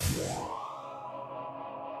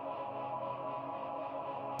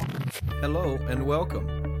Hello and welcome.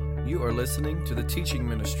 You are listening to the teaching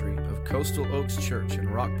ministry of Coastal Oaks Church in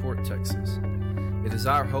Rockport, Texas. It is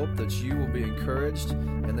our hope that you will be encouraged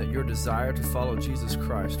and that your desire to follow Jesus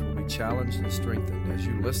Christ will be challenged and strengthened as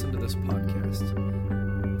you listen to this podcast.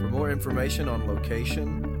 For more information on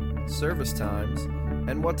location, service times,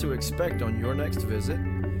 and what to expect on your next visit,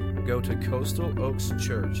 go to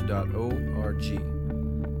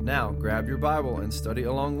coastaloakschurch.org. Now grab your Bible and study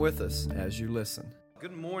along with us as you listen.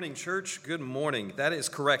 Good morning, church. Good morning. That is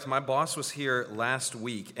correct. My boss was here last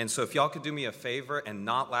week, and so if y'all could do me a favor and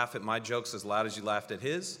not laugh at my jokes as loud as you laughed at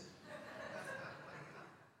his,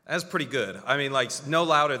 that's pretty good. I mean, like, no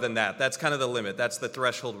louder than that. That's kind of the limit. That's the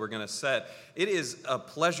threshold we're going to set. It is a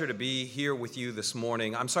pleasure to be here with you this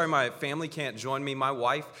morning. I'm sorry my family can't join me. My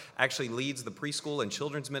wife actually leads the preschool and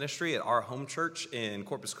children's ministry at our home church in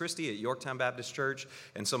Corpus Christi at Yorktown Baptist Church,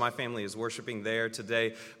 and so my family is worshiping there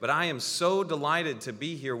today. But I am so delighted to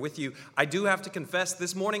be here with you. I do have to confess,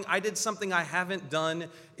 this morning I did something I haven't done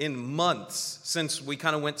in months since we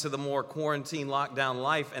kind of went to the more quarantine lockdown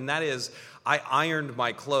life, and that is I ironed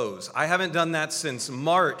my clothes. I haven't done that since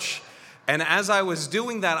March. And as I was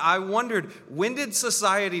doing that, I wondered, when did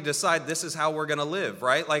society decide this is how we're going to live,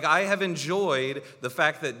 right? Like, I have enjoyed the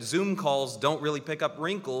fact that Zoom calls don't really pick up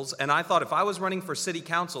wrinkles, and I thought if I was running for city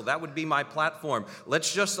council, that would be my platform.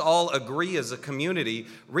 Let's just all agree as a community,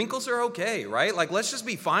 wrinkles are okay, right? Like, let's just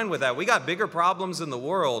be fine with that. We got bigger problems in the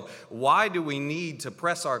world. Why do we need to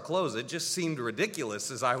press our clothes? It just seemed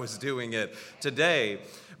ridiculous as I was doing it today.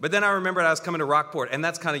 But then I remembered I was coming to Rockport, and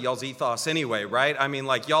that's kind of y'all's ethos anyway, right? I mean,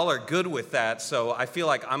 like, y'all are good with that, so I feel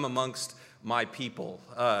like I'm amongst my people.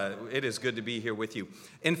 It is good to be here with you.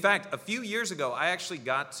 In fact, a few years ago, I actually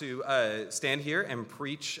got to stand here and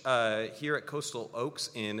preach here at Coastal Oaks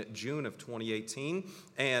in June of 2018,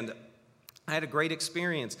 and I had a great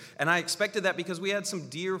experience, and I expected that because we had some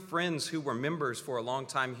dear friends who were members for a long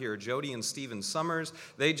time here, Jody and Stephen Summers.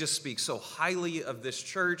 They just speak so highly of this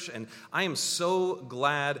church, and I am so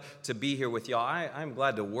glad to be here with y'all. I'm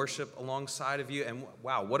glad to worship alongside of you, and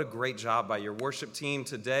wow, what a great job by your worship team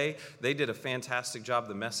today. They did a fantastic job,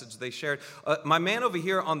 the message they shared. My man over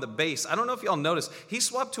here on the bass, I don't know if y'all noticed, he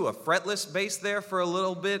swapped to a fretless bass there for a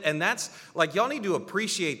little bit, and that's, like, y'all need to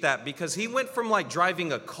appreciate that because he went from, like,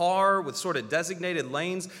 driving a car with sort of designated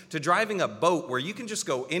lanes to driving a boat where you can just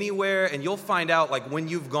go anywhere and you'll find out, like, when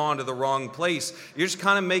you've gone to the wrong place. You're just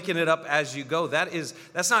kind of making it up as you go.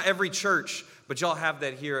 That's not every church, but y'all have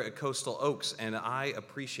that here at Coastal Oaks, and I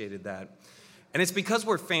appreciated that. And it's because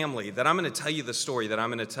we're family that I'm going to tell you the story that I'm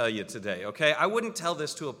going to tell you today, okay? I wouldn't tell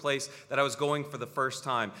this to a place that I was going for the first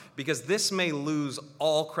time because this may lose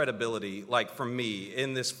all credibility, like, from me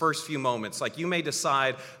in this first few moments. Like, you may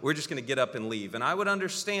decide we're just going to get up and leave. And I would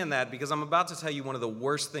understand that because I'm about to tell you one of the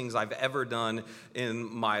worst things I've ever done in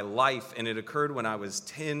my life, and it occurred when I was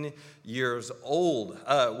 10 years old.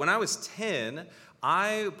 When I was 10,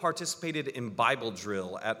 I participated in Bible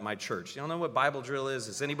drill at my church. Y'all know what Bible drill is?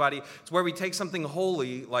 Is anybody? It's where we take something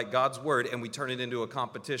holy, like God's word, and we turn it into a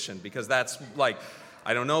competition because that's, like,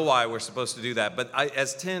 I don't know why we're supposed to do that. But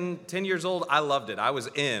as 10 years old, I loved it. I was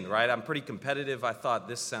in, right? I'm pretty competitive. I thought,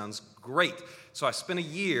 this sounds great. So I spent a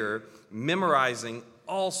year memorizing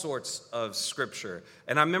all sorts of scripture.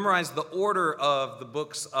 And I memorized the order of the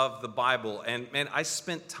books of the Bible. And man, I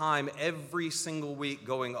spent time every single week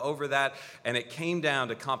going over that. And it came down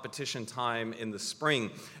to competition time in the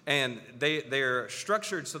spring. And they're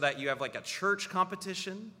structured so that you have like a church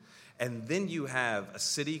competition, and then you have a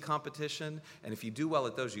city competition. And if you do well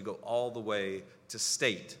at those, you go all the way to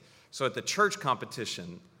state. So at the church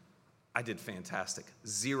competition, I did fantastic.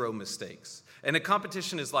 0 mistakes. And a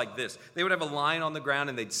competition is like this. They would have a line on the ground,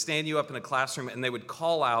 and they'd stand you up in a classroom, and they would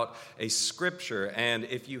call out a scripture. And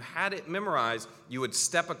if you had it memorized, you would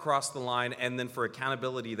step across the line, and then for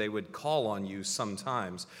accountability, they would call on you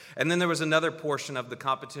sometimes. And then there was another portion of the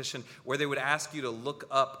competition where they would ask you to look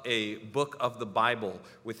up a book of the Bible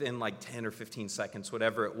within like 10 or 15 seconds,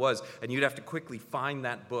 whatever it was. And you'd have to quickly find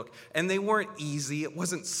that book. And they weren't easy. It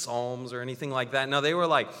wasn't Psalms or anything like that. No, they were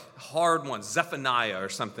like hard ones, Zephaniah or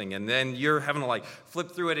something. And then you're having to like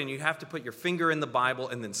flip through it, and you have to put your finger in the Bible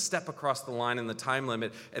and then step across the line in the time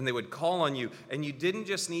limit, and they would call on you. And you didn't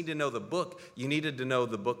just need to know the book, you needed to know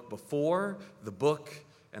the book before, the book,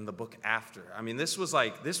 and the book after. I mean, this was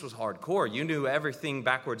hardcore. You knew everything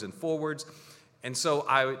backwards and forwards. And so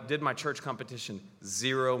I did my church competition,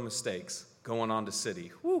 0 mistakes, going on to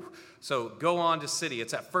city. Whew. So go on to city.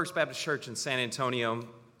 It's at First Baptist Church in San Antonio.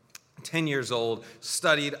 10 years old,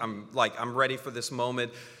 studied. I'm ready for this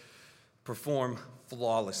moment. Perform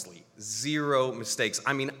flawlessly. zero mistakes.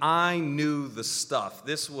 I mean, I knew the stuff.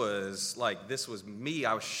 This was me.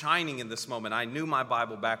 I was shining in this moment. I knew my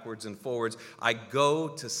Bible backwards and forwards. I go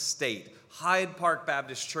to State, Hyde Park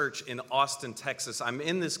Baptist Church in Austin, Texas. I'm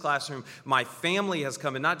in this classroom. My family has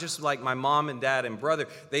come, and not just like my mom and dad and brother.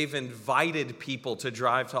 They've invited people to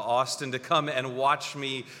drive to Austin to come and watch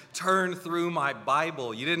me turn through my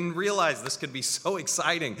Bible. You didn't realize this could be so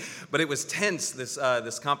exciting, but it was tense,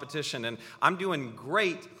 this competition, and I'm doing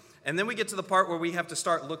great. And then we get to the part where we have to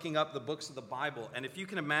start looking up the books of the Bible. And if you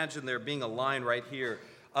can imagine there being a line right here,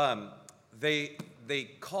 they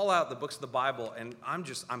call out the books of the Bible, and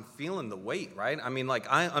I'm feeling the weight, right? I mean, like,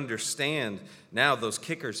 I understand now those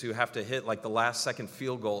kickers who have to hit like the last second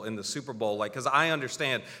field goal in the Super Bowl, like, because I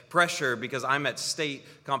understand pressure because I'm at state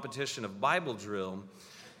competition of Bible drill,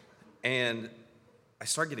 and I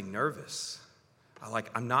start getting nervous.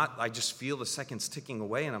 I just feel the seconds ticking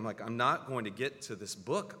away, and I'm like, I'm not going to get to this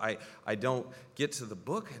book. I don't get to the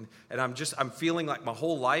book, and I'm feeling like my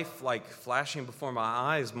whole life like flashing before my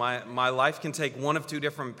eyes. My life can take one of two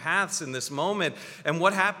different paths in this moment, and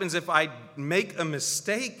what happens if I make a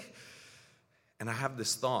mistake? And I have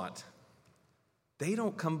this thought. They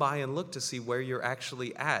don't come by and look to see where you're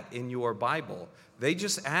actually at in your Bible. They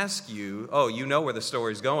just ask you, oh, you know where the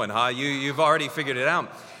story's going, huh? You've already figured it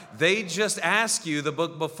out. They just ask you the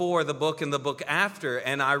book before, the book, and the book after.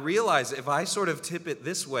 And I realize if I sort of tip it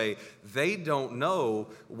this way, they don't know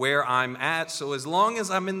where I'm at. So as long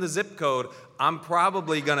as I'm in the zip code, I'm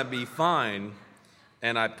probably going to be fine.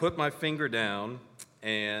 And I put my finger down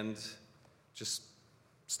and just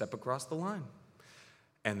step across the line.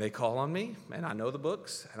 And they call on me, and I know the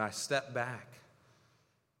books, and I step back.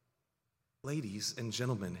 Ladies and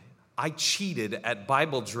gentlemen, I cheated at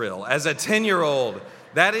Bible drill as a 10-year-old.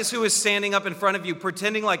 That is who is standing up in front of you,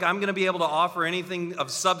 pretending like I'm going to be able to offer anything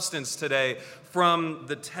of substance today from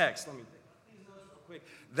the text. Let me take these notes real quick.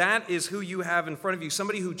 That is who you have in front of you,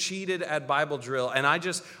 somebody who cheated at Bible drill. And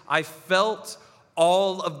I felt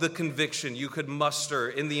all of the conviction you could muster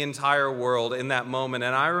in the entire world in that moment.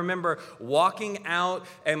 And I remember walking out,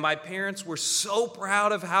 and my parents were so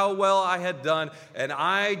proud of how well I had done, and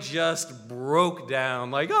I just broke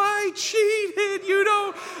down like, I cheated,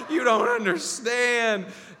 you don't understand.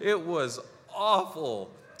 It was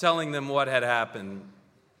awful telling them what had happened.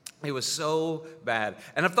 It was so bad.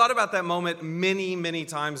 And I've thought about that moment many, many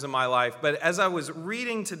times in my life. But as I was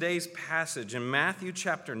reading today's passage in Matthew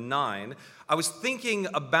chapter 9, I was thinking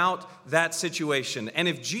about that situation. And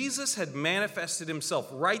if Jesus had manifested himself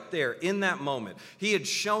right there in that moment, he had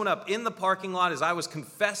shown up in the parking lot as I was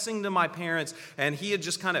confessing to my parents, and he had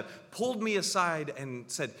just kind of pulled me aside and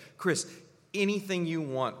said, Chris, anything you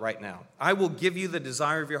want right now. I will give you the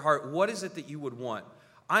desire of your heart. What is it that you would want?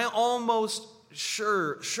 I almost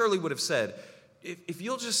surely would have said, if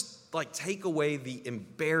you'll just like take away the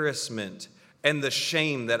embarrassment and the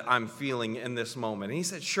shame that I'm feeling in this moment. And he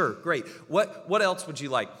said, sure, great. What else would you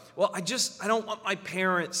like? Well, I don't want my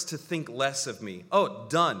parents to think less of me. Oh,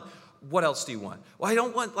 done. What else do you want? Well, I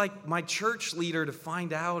don't want like my church leader to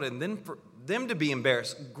find out and then for them to be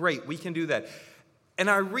embarrassed. Great, we can do that. And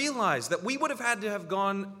I realized that we would have had to have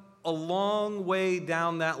gone a long way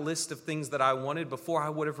down that list of things that I wanted before I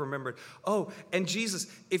would have remembered. Oh, and Jesus,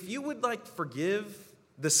 if you would like forgive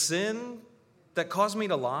the sin that caused me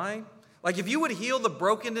to lie, like if you would heal the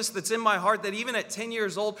brokenness that's in my heart, that even at 10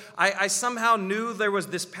 years old, I somehow knew there was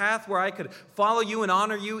this path where I could follow you and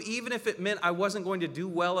honor you, even if it meant I wasn't going to do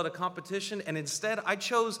well at a competition, and instead I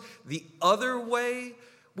chose the other way,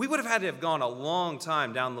 we would have had to have gone a long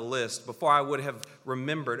time down the list before I would have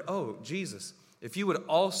remembered, oh, Jesus, if you would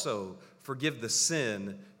also forgive the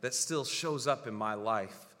sin that still shows up in my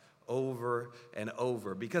life over and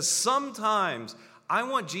over. Because sometimes I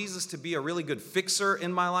want Jesus to be a really good fixer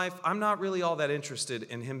in my life. I'm not really all that interested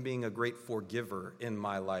in him being a great forgiver in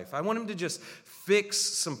my life. I want him to just fix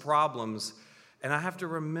some problems. And I have to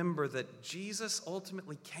remember that Jesus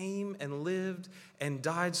ultimately came and lived and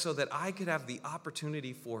died so that I could have the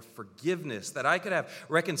opportunity for forgiveness, that I could have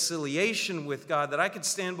reconciliation with God, that I could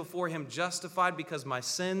stand before him justified because my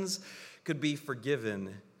sins could be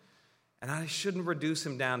forgiven. And I shouldn't reduce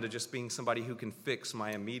him down to just being somebody who can fix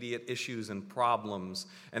my immediate issues and problems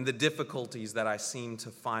and the difficulties that I seem to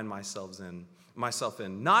find myself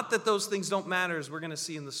in. Not that those things don't matter, as we're going to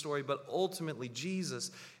see in the story, but ultimately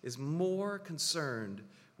Jesus is more concerned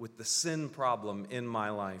with the sin problem in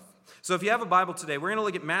my life. So if you have a Bible today, we're going to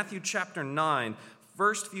look at Matthew chapter 9,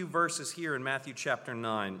 first few verses here in Matthew chapter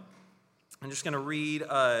 9. I'm just going to read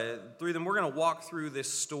through them. We're going to walk through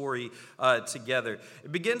this story together.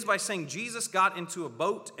 It begins by saying Jesus got into a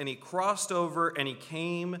boat and he crossed over and he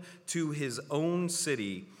came to his own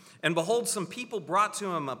city. And behold, some people brought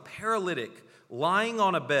to him a paralytic lying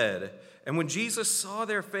on a bed. And when Jesus saw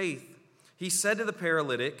their faith, he said to the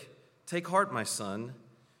paralytic, "Take heart, my son,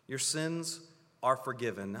 your sins are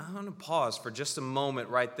forgiven." Now, I'm going to pause for just a moment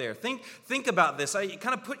right there. Think about this.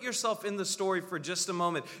 Kind of put yourself in the story for just a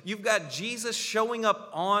moment. You've got Jesus showing up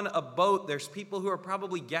on a boat. There's people who are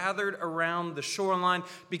probably gathered around the shoreline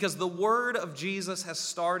because the word of Jesus has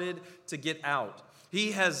started to get out.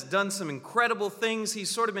 He has done some incredible things. He's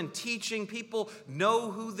sort of been teaching. People know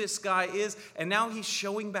who this guy is. And now he's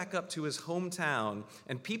showing back up to his hometown.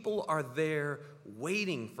 And people are there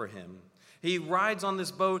waiting for him. He rides on this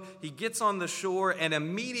boat. He gets on the shore. And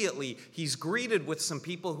immediately he's greeted with some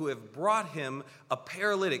people who have brought him a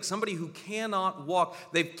paralytic, somebody who cannot walk.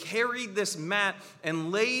 They've carried this mat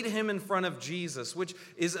and laid him in front of Jesus, which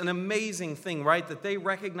is an amazing thing, right? That they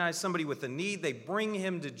recognize somebody with a need. They bring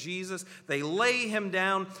him to Jesus. They lay him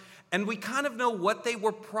down. And we kind of know what they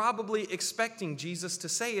were probably expecting Jesus to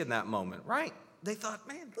say in that moment, right? They thought,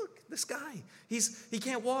 man, look, this guy, he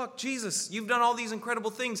can't walk. Jesus, you've done all these incredible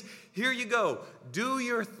things. Here you go. Do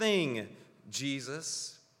your thing,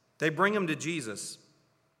 Jesus. They bring him to Jesus.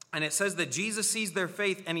 And it says that Jesus sees their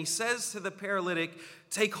faith, and he says to the paralytic,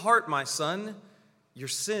 "Take heart, my son, your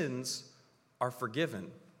sins are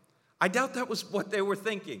forgiven." I doubt that was what they were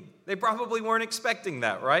thinking. They probably weren't expecting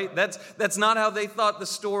that, right? That's not how they thought the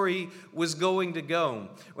story was going to go.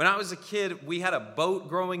 When I was a kid, we had a boat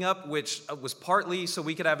growing up, which was partly so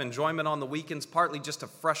we could have enjoyment on the weekends, partly just to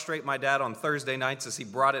frustrate my dad on Thursday nights as he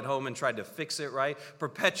brought it home and tried to fix it, right?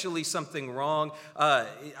 Perpetually something wrong.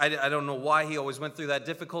 I don't know why he always went through that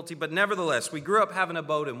difficulty, but nevertheless, we grew up having a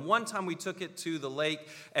boat, and one time we took it to the lake,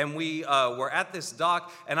 and we were at this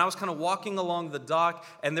dock, and I was kind of walking along the dock,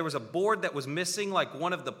 and there was a board that was missing, like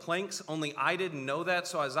one of the planks, only I didn't know that.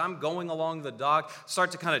 So as I'm going along the dock,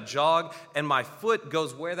 start to kind of jog, and my foot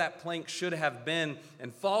goes where that plank should have been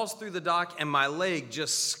and falls through the dock, and my leg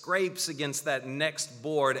just scrapes against that next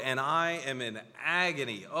board, and I am in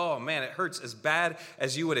agony. Oh man, it hurts as bad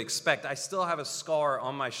as you would expect. I still have a scar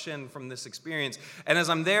on my shin from this experience. And as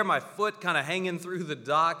I'm there, my foot kind of hanging through the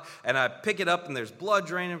dock, and I pick it up, and there's blood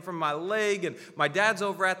draining from my leg, and my dad's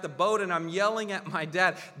over at the boat, and I'm yelling at my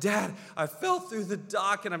dad, "Dad, I fell through the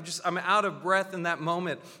dock," and I'm out of breath in that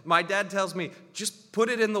moment. My dad tells me, "Just put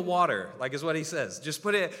it in the water," like is what he says. Just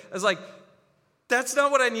put it. I was like, that's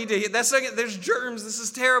not what I need to hear. That's not, there's germs. This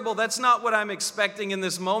is terrible. That's not what I'm expecting in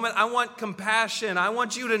this moment. I want compassion. I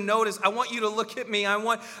want you to notice. I want you to look at me. I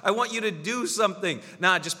want you to do something.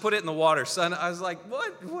 Nah, just put it in the water, son. I was like,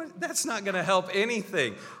 what? That's not going to help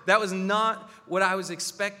anything. That was not what I was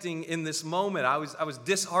expecting in this moment. I was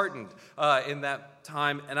disheartened in that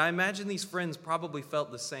time, and I imagine these friends probably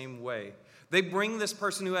felt the same way. They bring this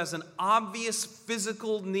person who has an obvious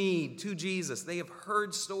physical need to Jesus. They have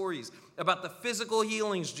heard stories about the physical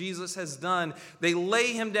healings Jesus has done. They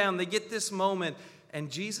lay him down. They get this moment,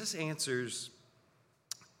 and Jesus answers,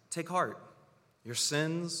 "Take heart. Your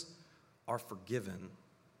sins are forgiven."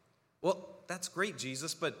 Well, that's great,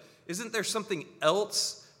 Jesus, but isn't there something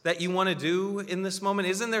else that you want to do in this moment?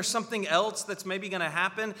 Isn't there something else that's maybe going to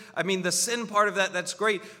happen? I mean, the sin part of that's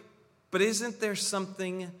great, but isn't there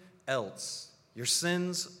something else? Your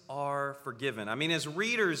sins are forgiven. I mean, as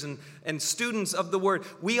readers and students of the word,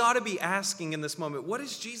 we ought to be asking in this moment, what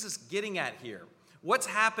is Jesus getting at here? What's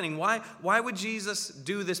happening? Why would Jesus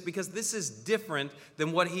do this? Because this is different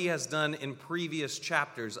than what he has done in previous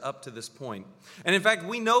chapters up to this point. And in fact,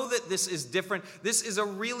 we know that this is different. This is a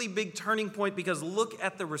really big turning point because look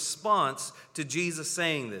at the response to Jesus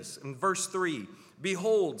saying this. In verse 3,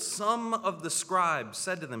 "Behold, some of the scribes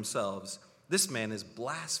said to themselves, 'This man is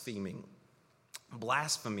blaspheming.'"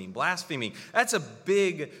 Blaspheming. That's a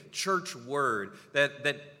big church word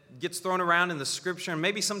that gets thrown around in the scripture, and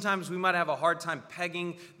maybe sometimes we might have a hard time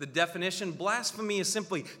pegging the definition. Blasphemy is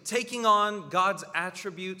simply taking on God's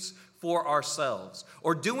attributes for ourselves,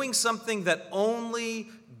 or doing something that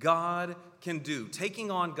only God can do,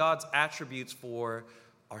 taking on God's attributes for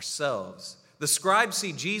ourselves. The scribes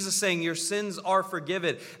see Jesus saying, "Your sins are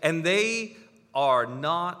forgiven," and they are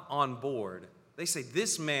not on board. They say,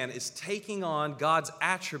 this man is taking on God's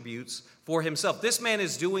attributes for himself. This man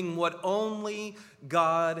is doing what only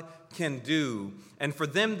God can do. And for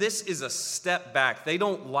them, this is a step back. They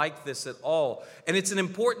don't like this at all. And it's an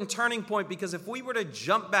important turning point because if we were to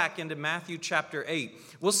jump back into Matthew chapter 8,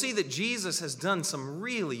 we'll see that Jesus has done some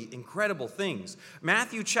really incredible things.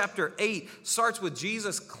 Matthew chapter 8 starts with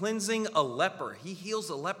Jesus cleansing a leper. He heals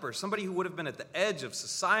a leper, somebody who would have been at the edge of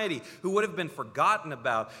society, who would have been forgotten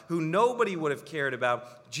about, who nobody would have cared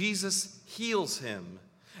about. Jesus heals him.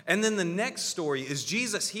 And then the next story is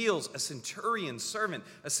Jesus heals a centurion servant.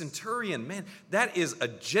 A centurion, man, that is a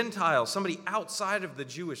Gentile, somebody outside of the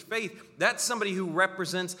Jewish faith. That's somebody who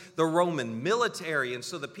represents the Roman military. And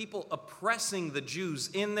so the people oppressing the Jews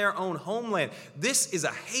in their own homeland. This is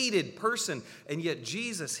a hated person, and yet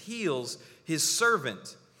Jesus heals his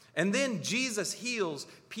servant. And then Jesus heals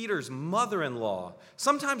Peter's mother-in-law.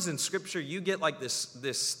 Sometimes in Scripture, you get like this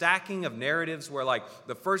stacking of narratives where like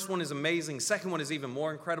the first one is amazing, second one is even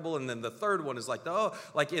more incredible, and then the third one is like,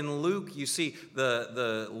 like in Luke, you see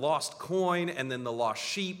the lost coin, and then the lost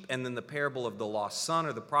sheep, and then the parable of the lost son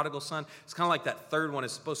or the prodigal son. It's kind of like that third one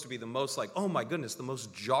is supposed to be the most like, oh my goodness, the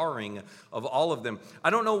most jarring of all of them. I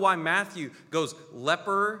don't know why Matthew goes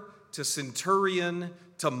leper to centurion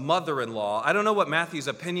to mother-in-law. I don't know what Matthew's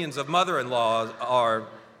opinions of mother-in-law are,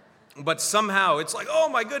 but somehow it's like, oh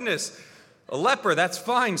my goodness, a leper, that's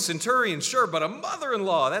fine, centurion, sure, but a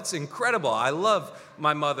mother-in-law, that's incredible. I love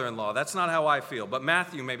my mother-in-law. That's not how I feel, but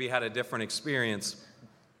Matthew maybe had a different experience.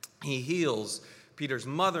 He heals Peter's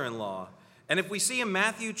mother-in-law. And if we see in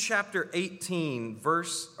Matthew chapter 8,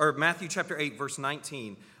 verse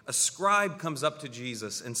 19, a scribe comes up to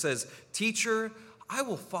Jesus and says, "Teacher, I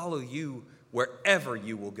will follow you wherever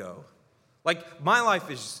you will go." Like, my life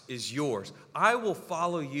is yours. I will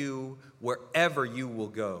follow you wherever you will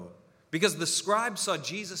go. Because the scribes saw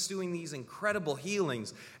Jesus doing these incredible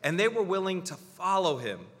healings, and they were willing to follow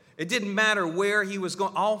him. It didn't matter where he was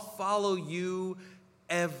going. I'll follow you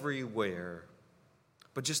everywhere.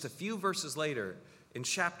 But just a few verses later, in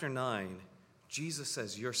chapter 9, Jesus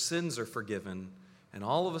says, "Your sins are forgiven." And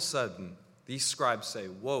all of a sudden, these scribes say,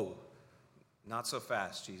 "Whoa, not so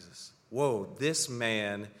fast, Jesus. Whoa, this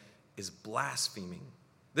man is blaspheming.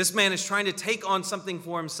 This man is trying to take on something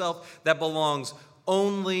for himself that belongs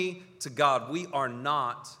only to God. We are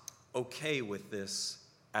not okay with this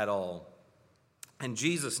at all." And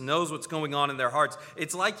Jesus knows what's going on in their hearts.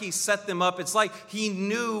 It's like he set them up. It's like he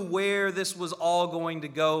knew where this was all going to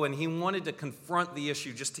go, and he wanted to confront the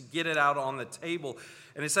issue just to get it out on the table.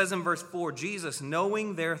 And it says in verse 4, Jesus,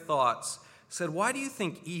 knowing their thoughts, said, "Why do you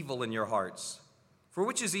think evil in your hearts? For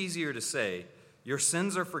which is easier to say, 'Your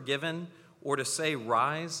sins are forgiven,' or to say,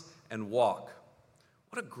 'Rise and walk'?"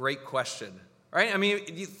 What a great question, right? I mean,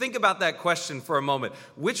 you think about that question for a moment.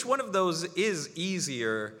 Which one of those is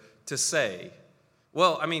easier to say?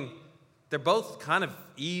 Well, I mean, they're both kind of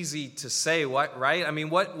easy to say, right? I mean,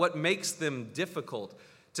 what makes them difficult?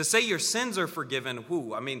 To say your sins are forgiven,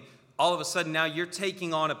 I mean, all of a sudden now you're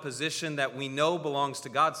taking on a position that we know belongs to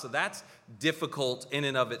God, so that's difficult in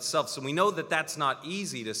and of itself. So we know that that's not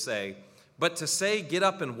easy to say. But to say, get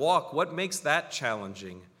up and walk, what makes that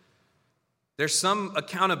challenging? There's some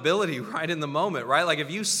accountability right in the moment, right? Like if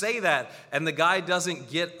you say that and the guy doesn't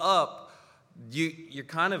get up, you're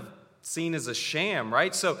kind of seen as a sham,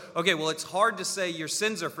 right? So, okay, well, it's hard to say your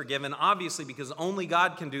sins are forgiven, obviously, because only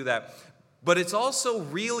God can do that. But it's also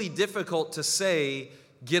really difficult to say,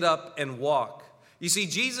 get up and walk. You see,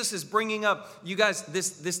 Jesus is bringing up, you guys,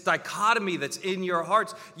 this dichotomy that's in your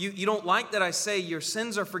hearts. You don't like that I say your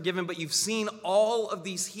sins are forgiven, but you've seen all of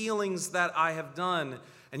these healings that I have done,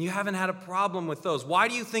 and you haven't had a problem with those. Why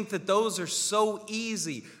do you think that those are so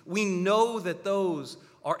easy? We know that those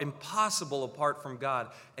are impossible apart from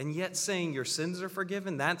God. And yet saying your sins are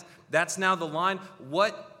forgiven, that's now the line.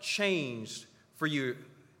 What changed for you?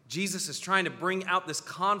 Jesus is trying to bring out this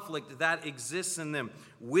conflict that exists in them.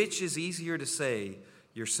 Which is easier to say,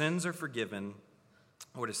 your sins are forgiven,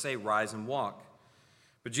 or to say, rise and walk?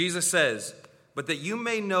 But Jesus says, but that you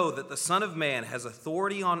may know that the Son of Man has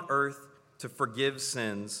authority on earth to forgive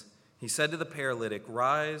sins, he said to the paralytic,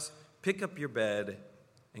 rise, pick up your bed,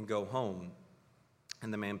 and go home.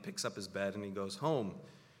 And the man picks up his bed and he goes home.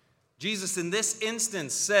 Jesus in this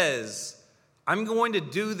instance says, I'm going to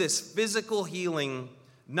do this physical healing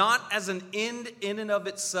not as an end in and of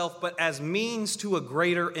itself, but as means to a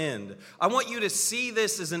greater end. I want you to see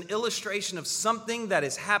this as an illustration of something that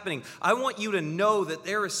is happening. I want you to know that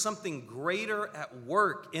there is something greater at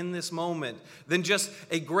work in this moment than just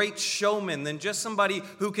a great showman, than just somebody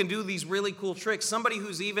who can do these really cool tricks, somebody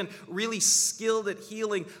who's even really skilled at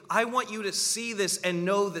healing. I want you to see this and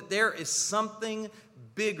know that there is something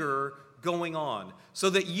bigger going on, so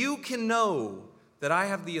that you can know that I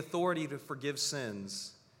have the authority to forgive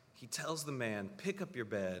sins. He tells the man, pick up your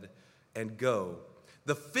bed and go.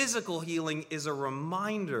 The physical healing is a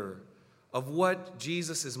reminder of what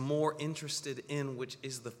Jesus is more interested in, which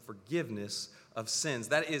is the forgiveness of sins.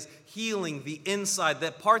 That is healing the inside,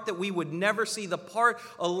 that part that we would never see, the part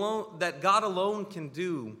alone that God alone can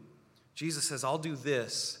do. Jesus says, I'll do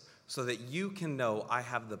this so that you can know I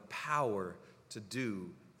have the power to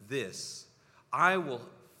do this. I will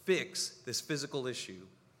fix this physical issue.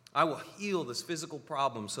 I will heal this physical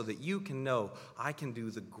problem so that you can know I can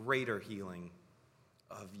do the greater healing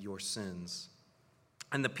of your sins.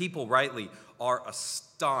 And the people rightly are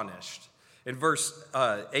astonished. In verse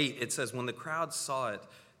 8, it says, when the crowd saw it,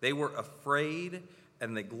 they were afraid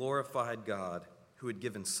and they glorified God who had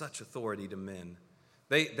given such authority to men.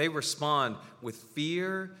 They respond with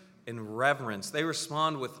fear and reverence. They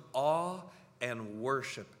respond with awe and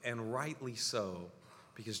worship, and rightly so,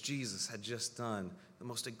 because Jesus had just done the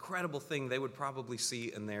most incredible thing they would probably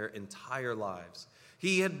see in their entire lives.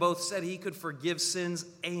 He had both said he could forgive sins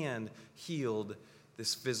and healed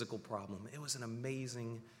this physical problem. It was an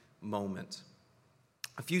amazing moment.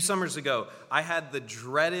 A few summers ago, I had the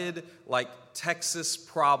dreaded, Texas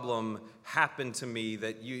problem happen to me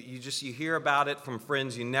that you hear about it from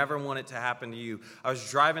friends. You never want it to happen to you. I was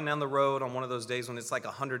driving down the road on one of those days when it's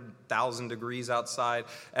 100,000 degrees outside,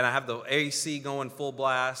 and I have the AC going full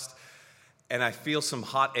blast, and I feel some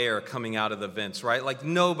hot air coming out of the vents, right?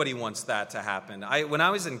 Nobody wants that to happen. When I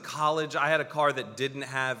was in college, I had a car that didn't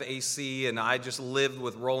have AC, and I just lived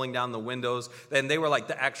with rolling down the windows. And they were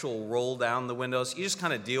the actual roll down the windows. You just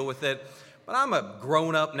kind of deal with it. But I'm a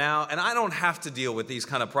grown-up now, and I don't have to deal with these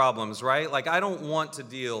kind of problems, right? I don't want to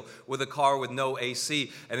deal with a car with no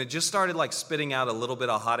AC. And it just started, spitting out a little bit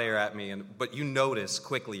of hot air at me. But you notice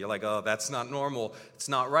quickly. You're like, oh, that's not normal. It's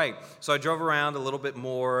not right. So I drove around a little bit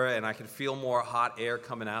more, and I could feel more hot air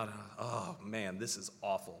coming out. Oh, man, this is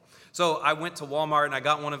awful. So I went to Walmart, and I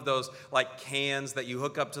got one of those, cans that you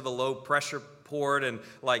hook up to the low-pressure port and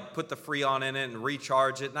put the Freon in it and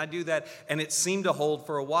recharge it. And I do that, and it seemed to hold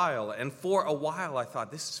for a while. And for a while, I thought,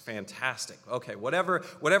 this is fantastic. Okay, whatever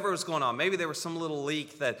was going on. Maybe there was some little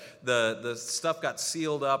leak that the stuff got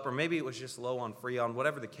sealed up, or maybe it was just low on Freon.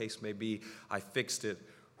 Whatever the case may be, I fixed it.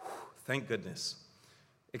 Thank goodness.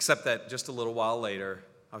 Except that just a little while later,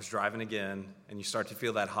 I was driving again, and you start to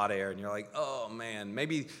feel that hot air, and you're like, oh, man,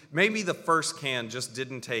 maybe the first can just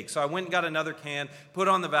didn't take. So I went and got another can, put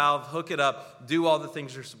on the valve, hook it up, do all the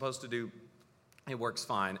things you're supposed to do. It works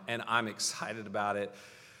fine, and I'm excited about it.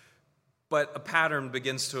 But a pattern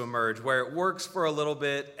begins to emerge where it works for a little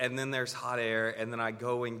bit, and then there's hot air, and then I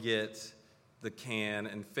go and get the can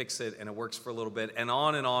and fix it, and it works for a little bit, and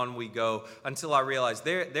on we go until I realize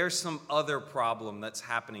there's some other problem that's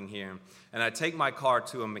happening here. And I take my car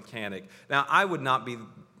to a mechanic. Now, I would not be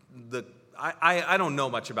I don't know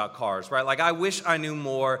much about cars, right? I wish I knew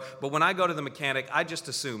more, but when I go to the mechanic, I just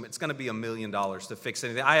assume it's going to be $1 million to fix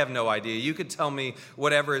anything. I have no idea. You could tell me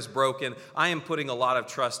whatever is broken. I am putting a lot of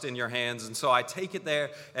trust in your hands, and so I take it there,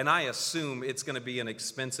 and I assume it's going to be an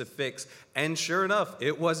expensive fix. And sure enough,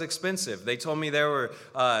 it was expensive. They told me there were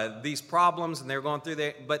these problems, and they were going through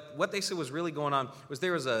there. But what they said was really going on was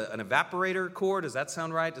there was an evaporator core. Does that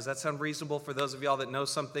sound right? Does that sound reasonable for those of y'all that know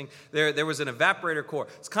something? There was an evaporator core.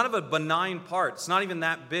 It's kind of a benign part. It's not even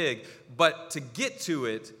that big. But to get to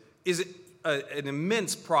it is an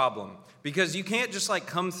immense problem. Because you can't just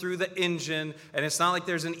come through the engine, and it's not like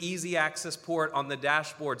there's an easy access port on the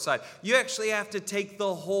dashboard side. You actually have to take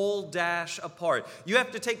the whole dash apart. You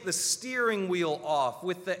have to take the steering wheel off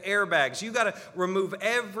with the airbags. You got to remove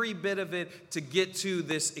every bit of it to get to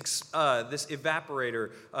this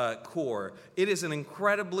evaporator core. It is an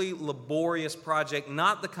incredibly laborious project,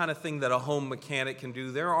 not the kind of thing that a home mechanic can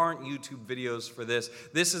do. There aren't YouTube videos for this.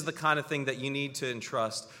 This is the kind of thing that you need to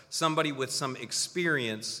entrust somebody with some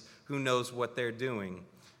experience who knows what they're doing.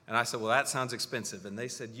 And I said, well, that sounds expensive. And they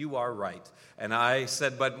said, you are right. And I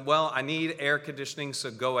said, I need air conditioning, so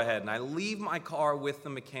go ahead. And I leave my car with the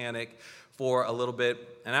mechanic for a little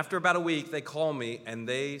bit. And after about a week, they call me, and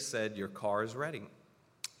they said, your car is ready.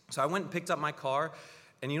 So I went and picked up my car.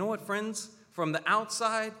 And you know what, friends? From the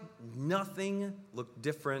outside, nothing looked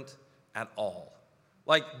different at all.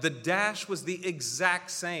 The dash was the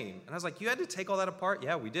exact same. And I was like, you had to take all that apart?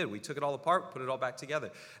 Yeah, we did. We took it all apart, put it all back together.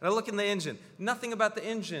 And I look in the engine. Nothing about the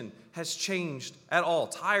engine has changed at all.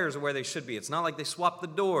 Tires are where they should be. It's not like they swapped the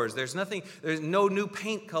doors. There's no new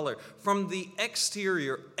paint color. From the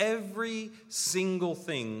exterior, every single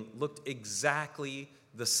thing looked exactly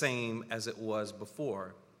the same as it was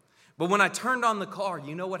before. But when I turned on the car,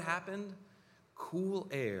 you know what happened? Cool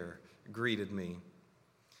air greeted me.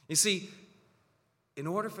 You see, in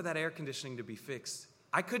order for that air conditioning to be fixed,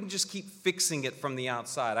 I couldn't just keep fixing it from the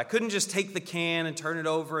outside. I couldn't just take the can and turn it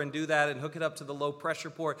over and do that and hook it up to the low pressure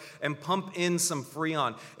port and pump in some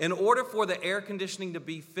Freon. In order for the air conditioning to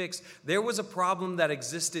be fixed, there was a problem that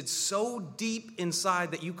existed so deep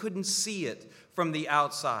inside that you couldn't see it from the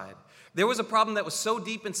outside. There was a problem that was so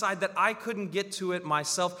deep inside that I couldn't get to it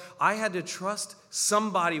myself. I had to trust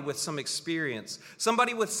somebody with some experience,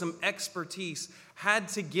 somebody with some expertise, had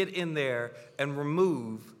to get in there and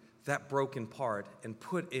remove that broken part and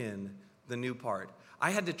put in the new part.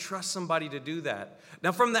 I had to trust somebody to do that.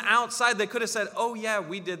 Now, from the outside, they could have said, oh, yeah,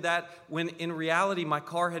 we did that, when in reality, my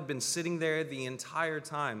car had been sitting there the entire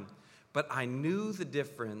time. But I knew the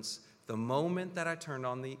difference the moment that I turned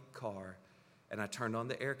on the car and I turned on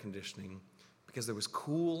the air conditioning, because there was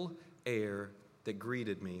cool air that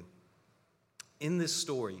greeted me. In this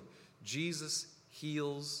story, Jesus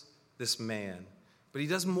heals this man. But he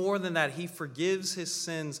does more than that. He forgives his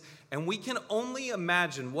sins. And we can only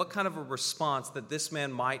imagine what kind of a response that this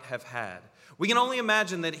man might have had. We can only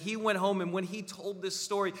imagine that he went home, and when he told this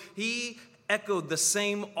story, he echoed the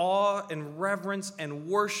same awe and reverence and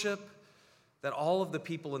worship that all of the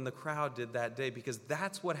people in the crowd did that day, because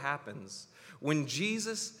that's what happens when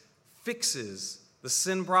Jesus fixes the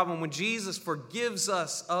sin problem. When Jesus forgives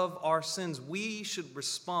us of our sins, we should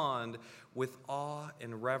respond with awe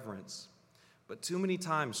and reverence. But too many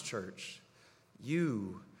times, church,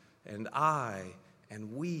 you and I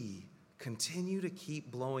and we continue to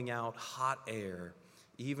keep blowing out hot air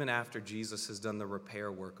even after Jesus has done the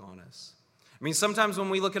repair work on us. I mean, sometimes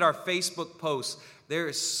when we look at our Facebook posts, there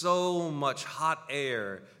is so much hot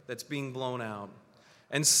air that's being blown out.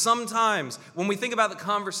 And sometimes when we think about the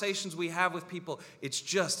conversations we have with people, it's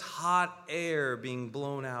just hot air being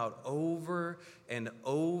blown out over and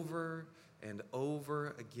over and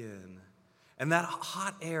over again. And that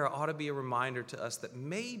hot air ought to be a reminder to us that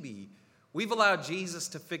maybe we've allowed Jesus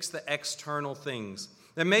to fix the external things.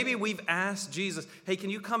 That maybe we've asked Jesus, hey, can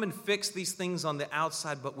you come and fix these things on the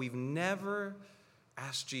outside? But we've never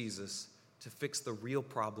asked Jesus to fix the real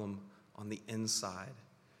problem on the inside.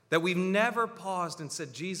 That we've never paused and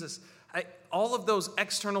said, Jesus, all of those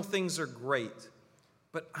external things are great,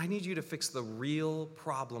 but I need you to fix the real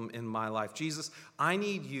problem in my life. Jesus, I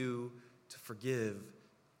need you to forgive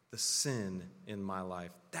the sin in my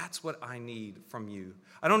life. That's what I need from you.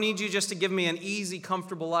 I don't need you just to give me an easy,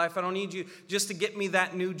 comfortable life. I don't need you just to get me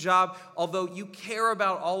that new job, although you care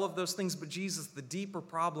about all of those things. But Jesus, the deeper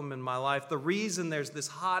problem in my life, the reason there's this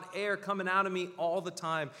hot air coming out of me all the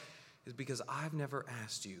time is because I've never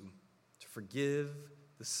asked you to forgive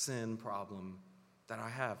the sin problem that I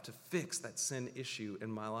have, to fix that sin issue in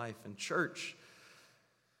my life. And church,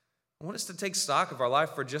 I want us to take stock of our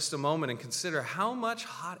life for just a moment and consider, how much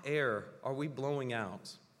hot air are we blowing out?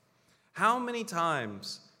 How many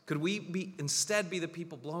times could we instead be the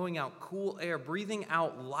people blowing out cool air, breathing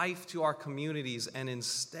out life to our communities, and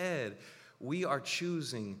instead we are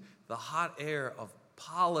choosing the hot air of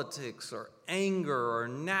politics or anger or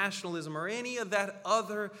nationalism or any of that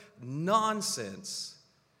other nonsense?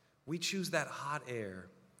 We choose that hot air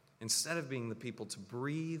instead of being the people to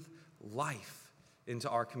breathe life into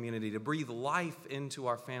our community, to breathe life into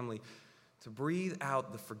our family, to breathe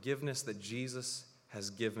out the forgiveness that Jesus has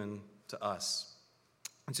given to us.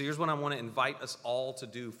 And so here's what I want to invite us all to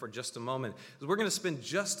do for just a moment. We're going to spend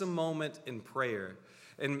just a moment in prayer.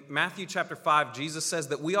 In Matthew chapter 5, Jesus says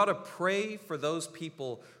that we ought to pray for those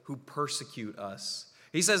people who persecute us.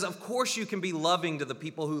 He says, of course you can be loving to the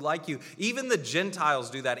people who like you. Even the Gentiles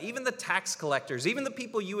do that. Even the tax collectors, even the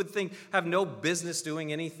people you would think have no business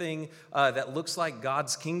doing anything that looks like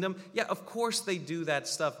God's kingdom. Yeah, of course they do that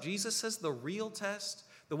stuff. Jesus says the real test,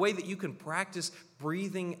 the way that you can practice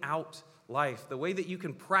breathing out life, the way that you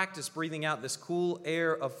can practice breathing out this cool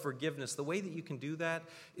air of forgiveness, the way that you can do that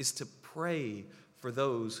is to pray for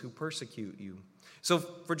those who persecute you. So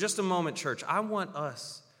for just a moment, church, I want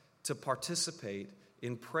us to participate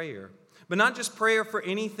in prayer. But not just prayer for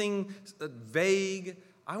anything vague.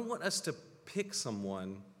 I want us to pick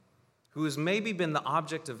someone who has maybe been the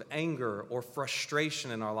object of anger or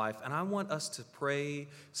frustration in our life, and I want us to pray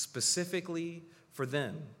specifically for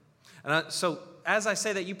them. And so as I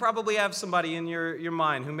say that, you probably have somebody in your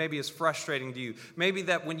mind who maybe is frustrating to you. Maybe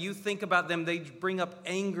that when you think about them, they bring up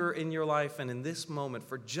anger in your life. And in this moment,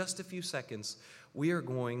 for just a few seconds, we are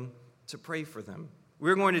going to pray for them.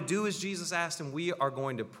 We're going to do as Jesus asked, and we are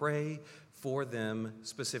going to pray for them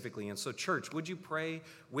specifically. And so, church, would you pray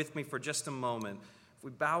with me for just a moment? If we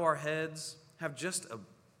bow our heads, have just a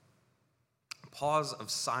pause of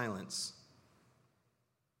silence.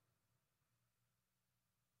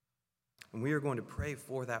 And we are going to pray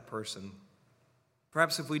for that person.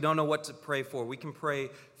 Perhaps if we don't know what to pray for, we can pray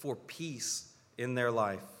for peace in their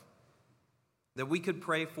life. That we could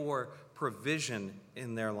pray for provision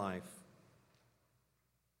in their life.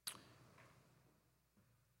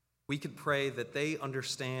 We could pray that they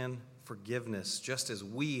understand forgiveness just as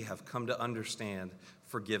we have come to understand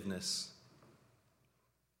forgiveness.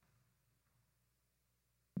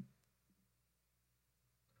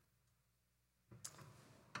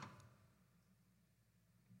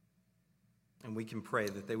 And we can pray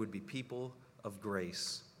that they would be people of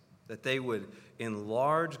grace, that they would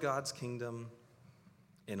enlarge God's kingdom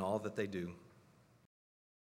in all that they do.